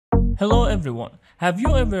Hello everyone, have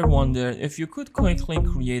you ever wondered if you could quickly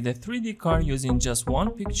create a 3D car using just one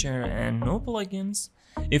picture and no plugins?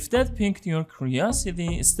 If that piqued your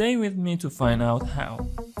curiosity, stay with me to find out how.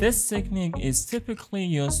 This technique is typically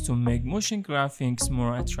used to make motion graphics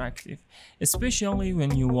more attractive, especially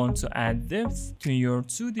when you want to add depth to your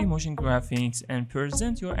 2D motion graphics and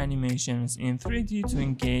present your animations in 3D to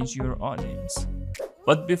engage your audience.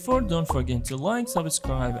 But before, don't forget to like,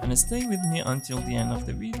 subscribe and stay with me until the end of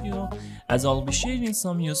the video, as I'll be sharing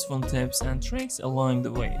some useful tips and tricks along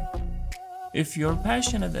the way. If you're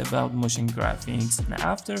passionate about motion graphics and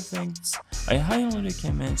After Effects, I highly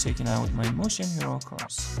recommend checking out my Motion Hero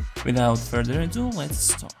course. Without further ado, let's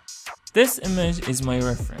start. This image is my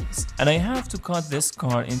reference, and I have to cut this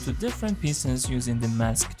car into different pieces using the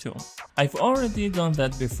mask tool. I've already done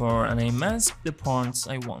that before and I masked the parts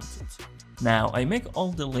I wanted. Now I make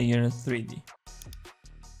all the layers 3D.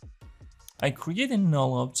 I create a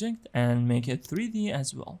null object and make it 3D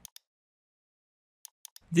as well.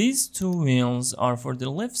 These two wheels are for the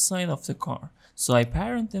left side of the car, so I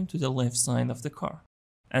parent them to the left side of the car.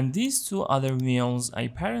 And these two other wheels, I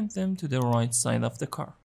parent them to the right side of the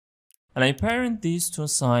car. And I parent these two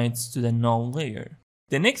sides to the null layer.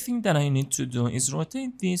 The next thing that I need to do is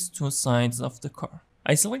rotate these two sides of the car.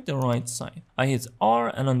 I select the right side, I hit R,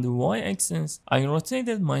 and on the y-axis, I rotate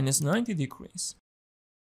it minus 90 degrees.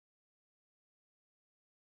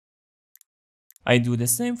 I do the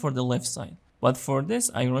same for the left side, but for this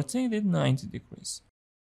I rotate it 90 degrees.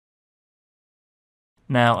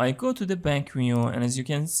 Now I go to the back view, and as you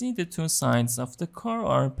can see, the two sides of the car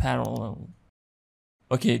are parallel.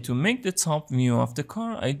 Okay, to make the top view of the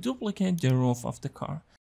car, I duplicate the roof of the car.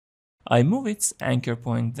 I move its anchor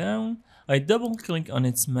point down, I double click on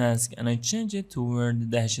its mask and I change it to where the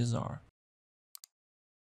dashes are.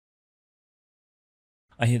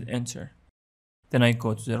 I hit enter. Then I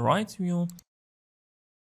go to the right view.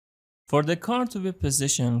 For the car to be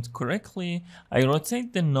positioned correctly, I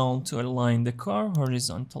rotate the null to align the car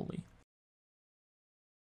horizontally.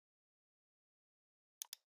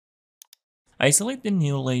 I select the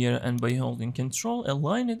new layer and by holding Ctrl,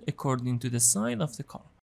 align it according to the side of the car.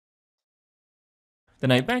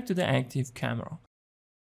 Then I back to the active camera.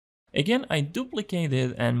 Again, I duplicate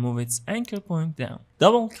it and move its anchor point down.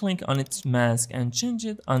 Double click on its mask and change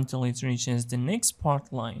it until it reaches the next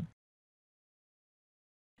part line.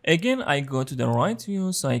 Again, I go to the right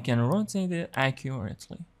view so I can rotate it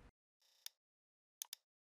accurately.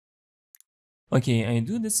 Okay, I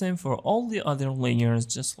do the same for all the other layers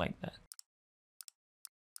just like that.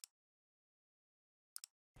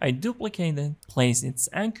 I duplicate it, place its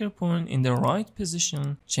anchor point in the right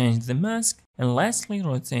position, change the mask, and lastly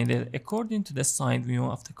rotate it according to the side view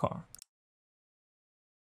of the car.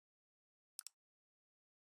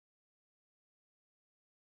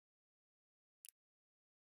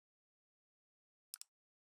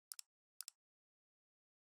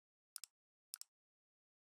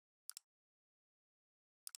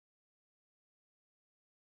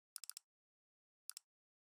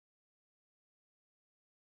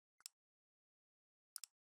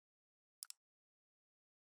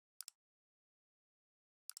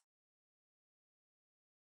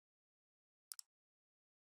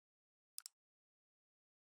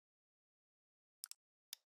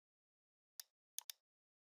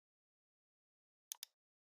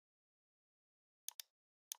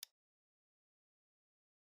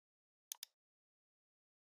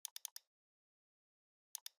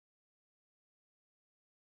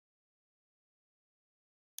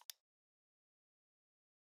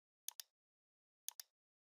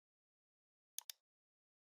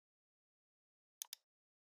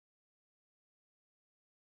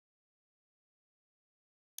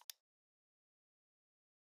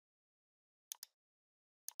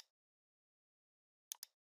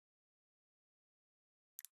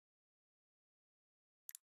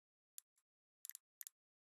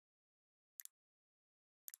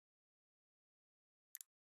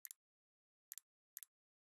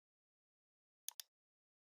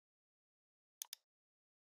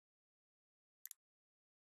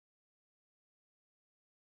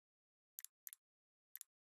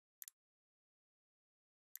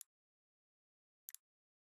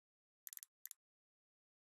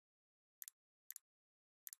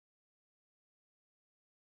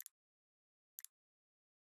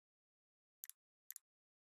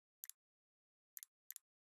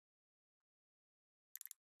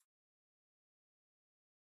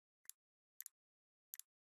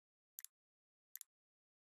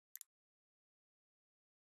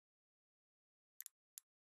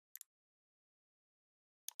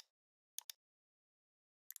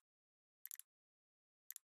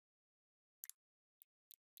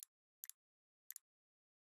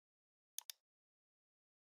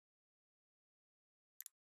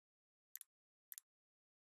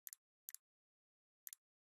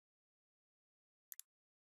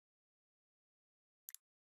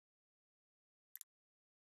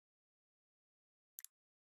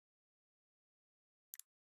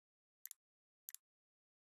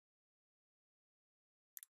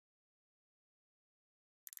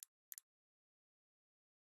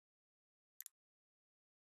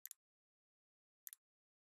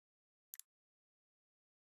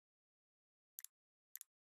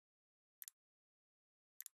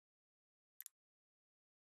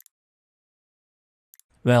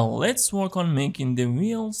 Well, let's work on making the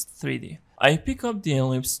wheels 3D. I pick up the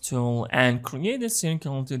ellipse tool and create a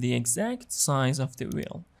circle to the exact size of the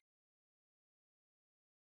wheel.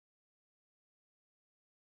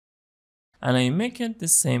 And I make it the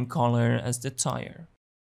same color as the tire.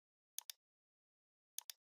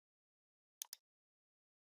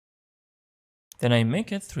 Then I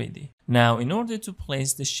make it 3D. Now, in order to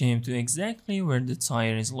place the shape to exactly where the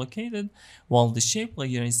tire is located, while the shape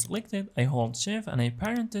layer is selected, I hold Shift and I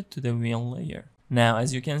parent it to the wheel layer. Now,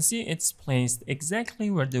 as you can see, it's placed exactly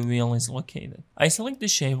where the wheel is located. I select the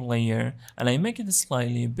shape layer and I make it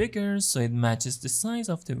slightly bigger so it matches the size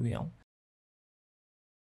of the wheel.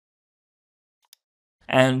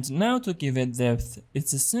 And now to give it depth,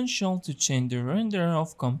 it's essential to change the renderer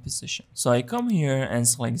of composition. So I come here and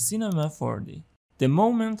select Cinema 4D. The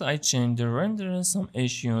moment I change the renderer, some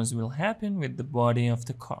issues will happen with the body of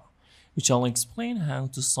the car, which I'll explain how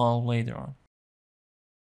to solve later on.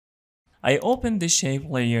 I open the shape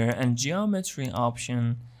layer and geometry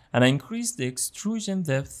option and I increase the extrusion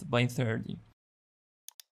depth by 30.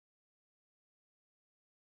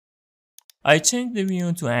 I change the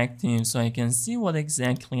view to active so I can see what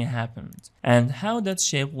exactly happened and how that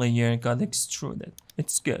shape layer got extruded.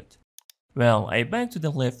 It's good. Well, I back to the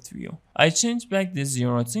left view. I change back the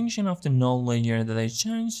zero rotation of the null layer that I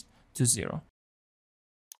changed to 0.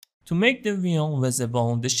 To make the wheel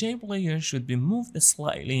visible, the shape layer should be moved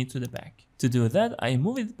slightly to the back. To do that, I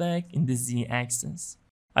move it back in the z-axis.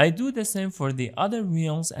 I do the same for the other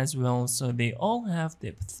wheels as well so they all have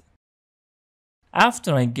depth.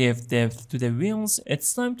 After I give depth to the wheels,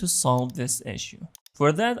 it's time to solve this issue.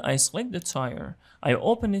 For that, I select the tire, I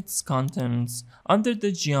open its contents under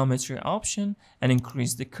the geometry option and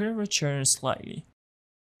increase the curvature slightly.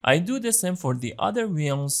 I do the same for the other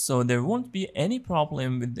wheels so there won't be any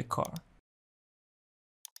problem with the car.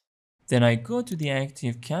 Then I go to the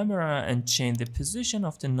active camera and change the position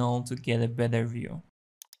of the null to get a better view.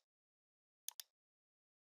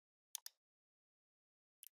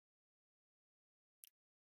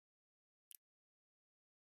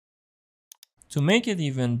 To make it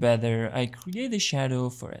even better, I create a shadow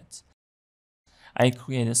for it. I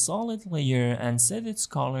create a solid layer and set its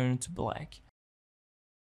color to black.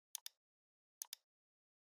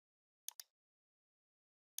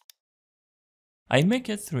 I make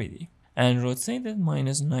it 3D and rotate it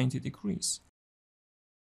minus 90 degrees.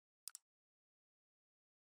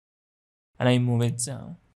 And I move it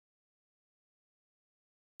down.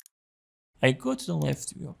 I go to the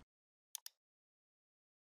left view.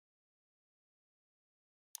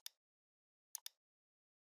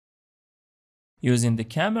 Using the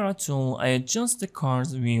camera tool, I adjust the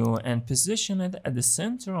car's view and position it at the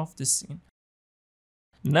center of the scene.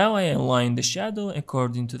 Now I align the shadow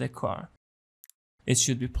according to the car. It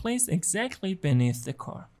should be placed exactly beneath the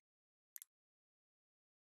car.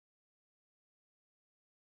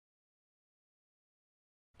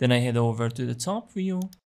 Then I head over to the top view.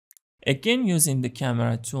 Again, using the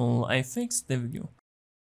camera tool, I fix the view.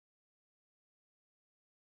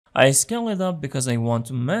 I scale it up because I want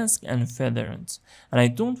to mask and feather it, and I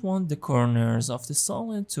don't want the corners of the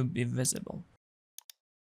solid to be visible.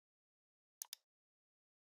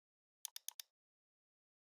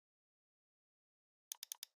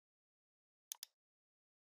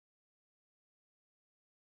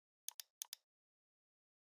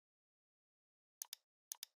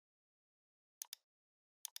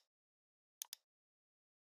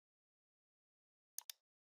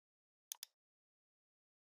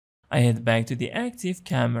 I head back to the active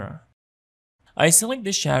camera. I select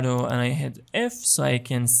the shadow and I hit F so I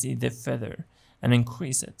can see the feather and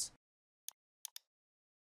increase it.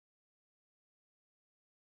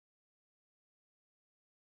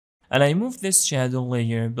 And I move this shadow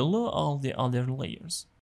layer below all the other layers.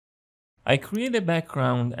 I create a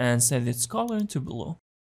background and set its color to blue.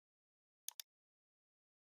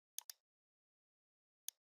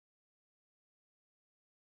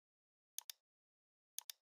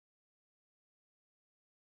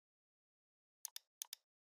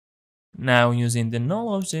 Now using the null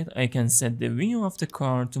object, I can set the view of the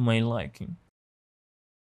car to my liking.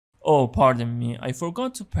 Oh, pardon me, I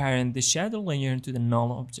forgot to parent the shadow layer to the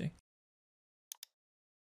null object.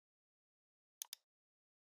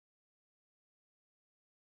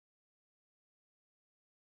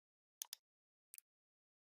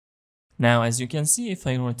 Now as you can see, if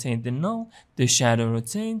I rotate the null, the shadow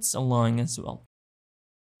rotates along as well.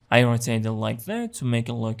 I rotate it like that to make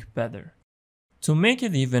it look better. To make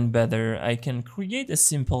it even better, I can create a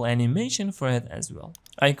simple animation for it as well.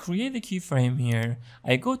 I create a keyframe here,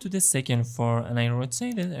 I go to the second floor and I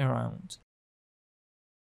rotate it around.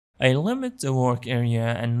 I limit the work area,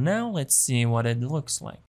 and now let's see what it looks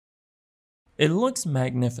like. It looks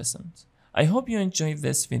magnificent. I hope you enjoyed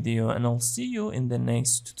this video, and I'll see you in the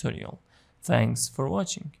next tutorial. Thanks for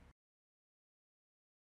watching.